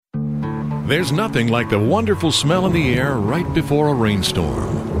There's nothing like the wonderful smell in the air right before a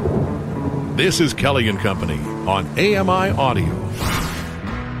rainstorm. This is Kelly and Company on AMI Audio.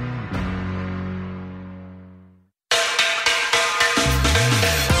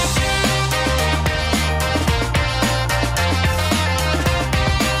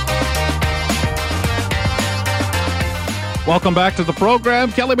 Welcome back to the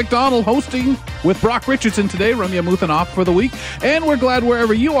program. Kelly McDonald hosting with Brock Richardson today. Ramya Muthan off for the week. And we're glad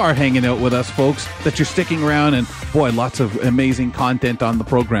wherever you are hanging out with us, folks, that you're sticking around. And boy, lots of amazing content on the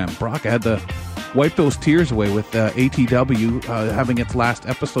program. Brock, I had to wipe those tears away with ATW having its last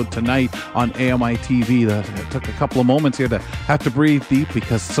episode tonight on AMI TV. It took a couple of moments here to have to breathe deep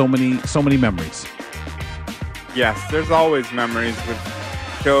because so many memories. Yes, there's always memories with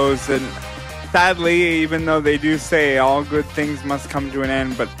shows, and sadly, even though they do say all good things must come to an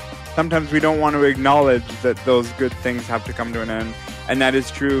end, but sometimes we don't want to acknowledge that those good things have to come to an end. And that is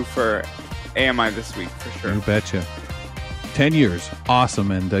true for AMI this week, for sure. You betcha. 10 years.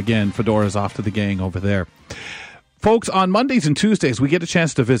 Awesome. And again, Fedora's off to the gang over there. Folks, on Mondays and Tuesdays, we get a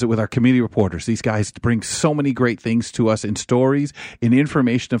chance to visit with our community reporters. These guys bring so many great things to us in stories, in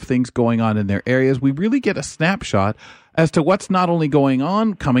information of things going on in their areas. We really get a snapshot as to what's not only going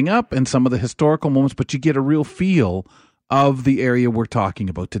on, coming up, and some of the historical moments, but you get a real feel of the area we're talking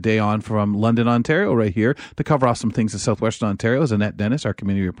about. Today on from London, Ontario, right here, to cover off some things in southwestern Ontario is Annette Dennis, our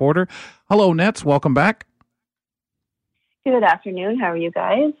community reporter. Hello, Nets. Welcome back. Good afternoon. How are you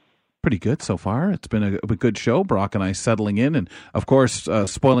guys? Pretty good so far. It's been a good show. Brock and I settling in and, of course,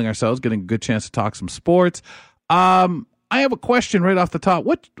 spoiling ourselves, getting a good chance to talk some sports. I have a question right off the top.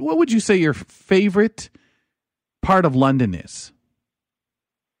 What would you say your favorite part of London is?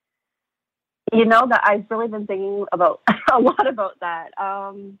 You know, that I've really been thinking about a lot about that.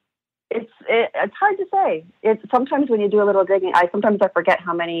 It's hard to say. Sometimes when you do a little digging, I forget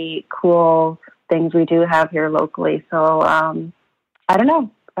how many cool things we do have here locally. So I don't know.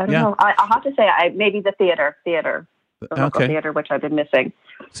 I'll have to say maybe the theater, the local theater, which I've been missing.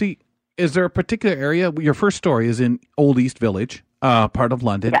 See, is there a particular area? Your first story is in Old East Village, part of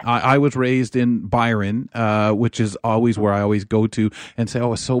London. Yes. I was raised in Byron, which is always where I always go to and say,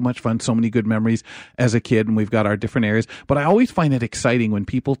 oh, it's so much fun, so many good memories as a kid, and we've got our different areas. But I always find it exciting when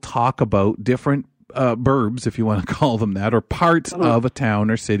people talk about different burbs, if you want to call them that, or parts of a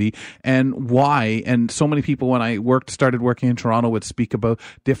town or city, and why. And so many people, when I started working in Toronto, would speak about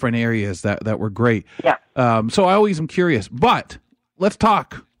different areas that were great. Yeah. So I always am curious. But let's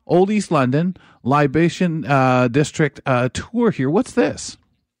talk Old East London, Libation District tour here. What's this?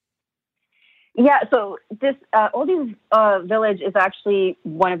 Yeah, so this Old East Village is actually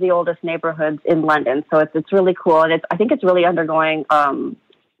one of the oldest neighborhoods in London. So it's really cool, and I think it's really undergoing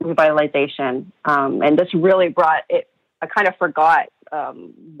revitalization, and this really brought it. I kind of forgot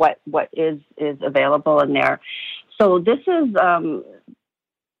what is available in there. So this is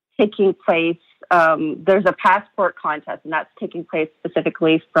taking place. There's a passport contest, and that's taking place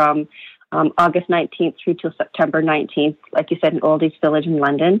specifically from August 19th through to September 19th, like you said, in Old East Village in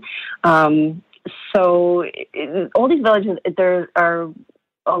London. So Old East Village, there are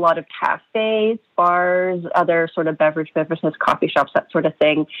a lot of cafes, bars, other sort of beverage businesses, coffee shops, that sort of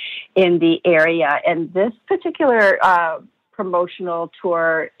thing in the area. And this particular promotional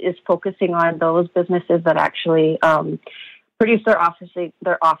tour is focusing on those businesses that actually produce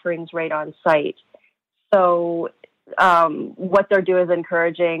their offerings right on site. So what they're doing is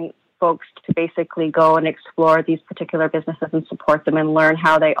encouraging folks to basically go and explore these particular businesses and support them and learn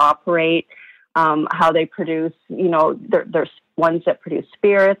how they operate, how they produce, there's ones that produce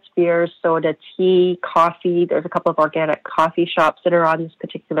spirits, beers, soda, tea, coffee. There's a couple of organic coffee shops that are on this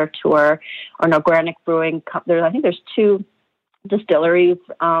particular tour, or an organic brewing. I think there's 2 distilleries,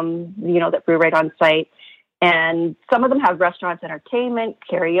 that brew right on site. And some of them have restaurants, entertainment,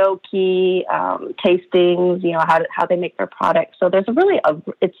 karaoke, tastings, how they make their products. So there's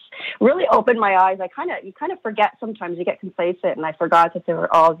it's really opened my eyes. You kind of forget sometimes, you get complacent, and I forgot that there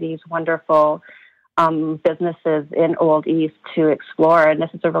were all these wonderful businesses in Old East to explore. And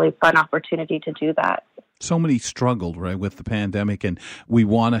this is a really fun opportunity to do that. So many struggled, right, with the pandemic, and we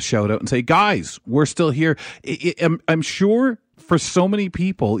want to shout out and say, guys, we're still here. I'm sure for so many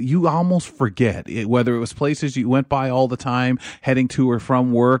people, you almost forget whether it was places you went by all the time, heading to or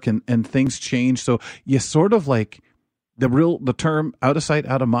from work, and things change. So you sort of like the term out of sight,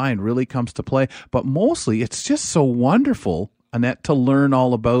 out of mind really comes to play. But mostly it's just so wonderful, Annette, to learn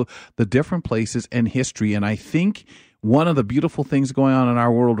all about the different places and history. And I think one of the beautiful things going on in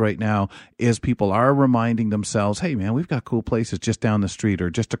our world right now is people are reminding themselves, hey, man, we've got cool places just down the street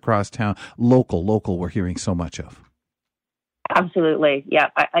or just across town. Local, we're hearing so much of. Absolutely. Yeah,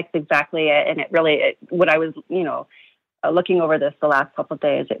 that's exactly it. And when I was, looking over this the last couple of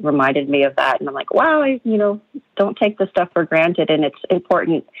days, it reminded me of that. And I'm like, wow, don't take this stuff for granted. And it's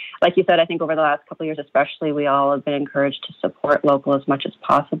important. Like you said, I think over the last couple of years, especially, we all have been encouraged to support local as much as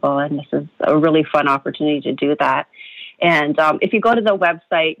possible. And this is a really fun opportunity to do that. And if you go to the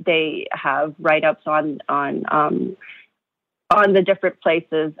website, they have write-ups on the different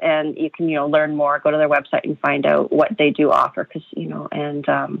places, and you can, learn more, go to their website and find out what they do offer, because,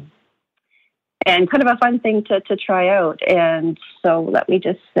 and kind of a fun thing to try out. And so let me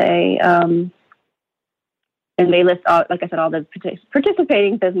just say, and they list, like I said, all the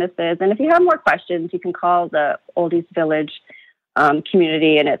participating businesses. And if you have more questions, you can call the Old East Village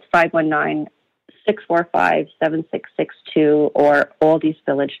community, and it's 519-645-7662 or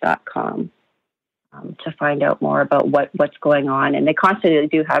oldeastvillage.com to find out more about what's going on. And they constantly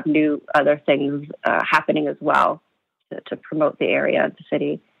do have new other things happening as well to promote the area, the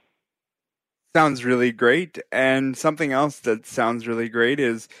city. Sounds really great. And something else that sounds really great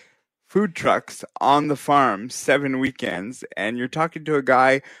is food trucks on the farm, 7 weekends. And you're talking to a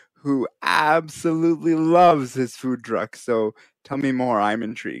guy who absolutely loves his food truck. So tell me more. I'm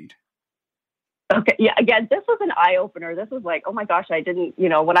intrigued. Okay. Yeah. Again, this was an eye opener. This was like, oh my gosh, I didn't,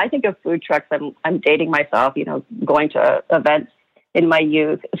 when I think of food trucks, I'm dating myself, going to events in my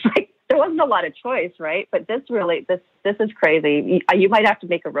youth. It's like, there wasn't a lot of choice, right? But this is crazy. You might have to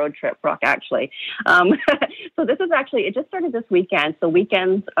make a road trip, Brooke, actually. So this is actually, it just started this weekend. So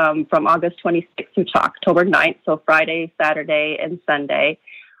weekends from August 26th through to October 9th. So Friday, Saturday, and Sunday.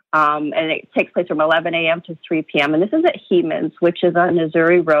 And it takes place from 11 a.m. to 3 p.m. And this is at Heman's, which is on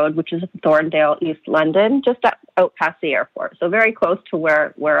Missouri Road, which is in Thorndale, East London, just out past the airport. So very close to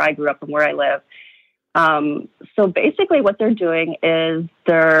where I grew up and where I live. So basically what they're doing is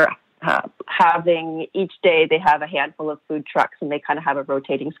they're having each day they have a handful of food trucks, and they kind of have a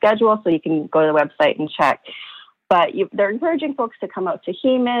rotating schedule, so you can go to the website and check. But they're encouraging folks to come out to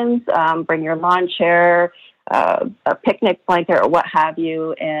Heman's, bring your lawn chair, a picnic blanket, or what have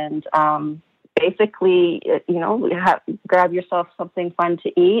you, and basically, grab yourself something fun to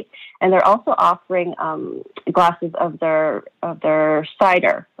eat. And they're also offering glasses of their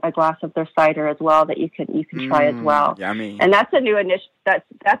cider, a glass of their cider as well that you can try as well. Yummy. And that's a new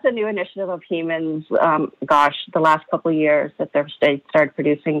that's a new initiative of Heman's. The last couple of years that they started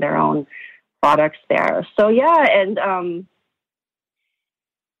producing their own products there. So yeah, and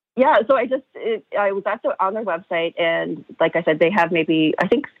so I was on their website, and like I said, they have I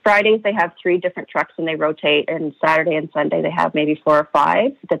think Fridays they have 3 different trucks and they rotate, and Saturday and Sunday they have maybe 4 or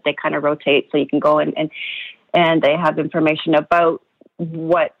 5 that they kind of rotate, so you can go and they have information about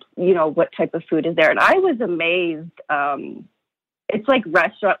what type of food is there. And I was amazed. It's like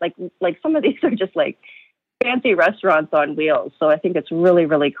restaurant, like some of these are just like fancy restaurants on wheels. So I think it's really,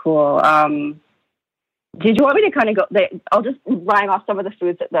 really cool. Did you want me to kind of go? I'll just line off some of the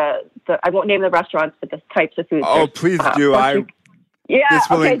foods that I won't name the restaurants, but the types of foods. Oh, please do. This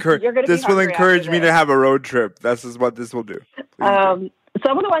will encourage me to have a road trip. This is what this will do. Some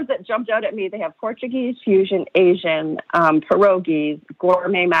of the ones that jumped out at me, they have Portuguese, fusion, Asian, pierogies,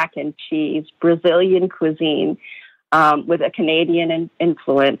 gourmet mac and cheese, Brazilian cuisine with a Canadian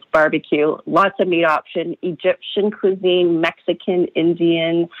influence, barbecue, lots of meat option, Egyptian cuisine, Mexican,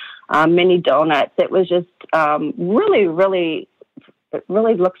 Indian, mini donuts. It was just really, really, it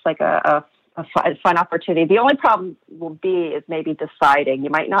really looks like a fun opportunity. The only problem will be is maybe deciding. You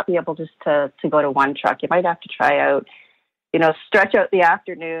might not be able just to go to one truck. You might have to try out, stretch out the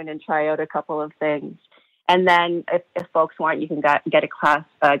afternoon and try out a couple of things. And then if folks want, you can get a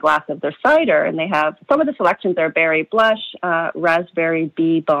glass of their cider. And they have some of the selections are berry blush, raspberry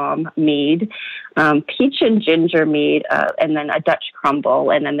bee balm mead, peach and ginger mead, and then a Dutch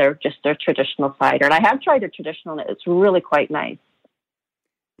crumble. And then they're just their traditional cider. And I have tried their traditional, and it's really quite nice.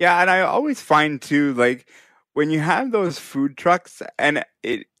 Yeah, and I always find too, like when you have those food trucks, and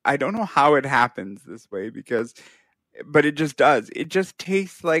I don't know how it happens this way but it just does. It just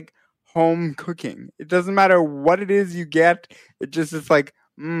tastes like home cooking. It doesn't matter what it is you get. It's like,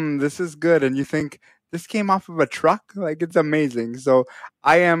 this is good. And you think this came off of a truck. Like, it's amazing. So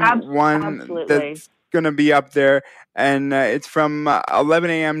I am one that's going to be up there, and it's from 11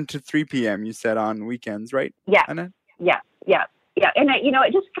 a.m. to 3 p.m. You said on weekends, right? Yeah. Anna? Yeah. And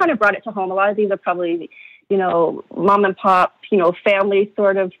it just kind of brought it to home. A lot of these are probably, mom and pop, family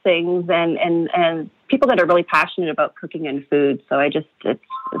sort of things, and people that are really passionate about cooking and food. So it's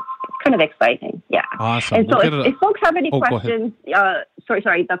kind of exciting. Yeah. Awesome. And so if folks have any questions,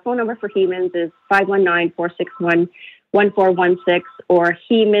 sorry, the phone number for Heman's is 519-461-1416 or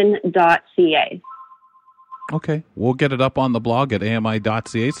heman.ca. Okay, we'll get it up on the blog at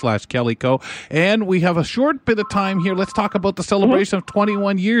ami.ca/KellyCo. And we have a short bit of time here. Let's talk about the celebration of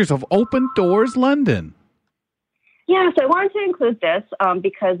 21 years of Open Doors London. Yeah, so I wanted to include this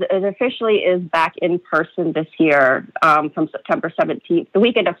because it officially is back in person this year from September 17th, the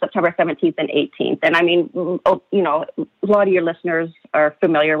weekend of September 17th and 18th. And I mean, you know, a lot of your listeners are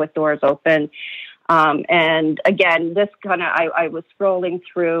familiar with Doors Open. And again, this kind of, I was scrolling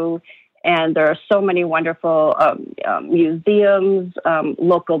through, and there are so many wonderful museums,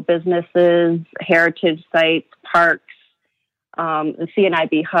 local businesses, heritage sites, parks. The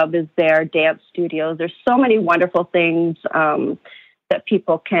CNIB Hub is there, dance studios. There's so many wonderful things that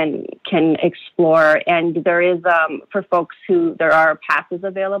people can explore. And there is, for folks who, there are passes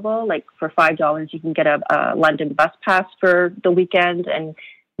available. Like for $5, you can get a London bus pass for the weekend. And,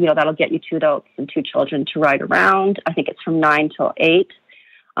 you know, that'll get you 2 adults and 2 children to ride around. I think it's from 9 till 8.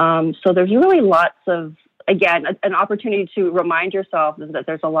 So there's really lots of, again, an opportunity to remind yourself that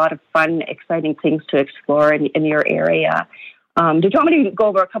there's a lot of fun, exciting things to explore in your area. Did you want me to go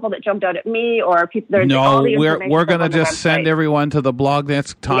over a couple that jumped out at me, or people? No, we're going to just send everyone to the blog.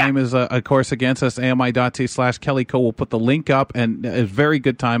 That's time is of course against us. AMI.ca/KellyCo. We'll put the link up, and a very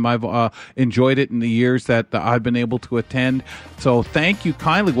good time. I've enjoyed it in the years that I've been able to attend. So thank you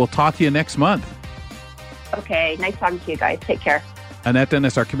kindly. We'll talk to you next month. Okay, nice talking to you guys. Take care. Annette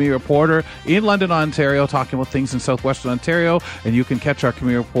Dennis, our community reporter in London, Ontario, talking about things in southwestern Ontario. And you can catch our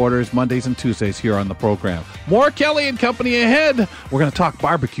community reporters Mondays and Tuesdays here on the program. More Kelly and Company ahead. We're going to talk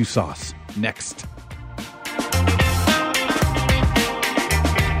barbecue sauce next.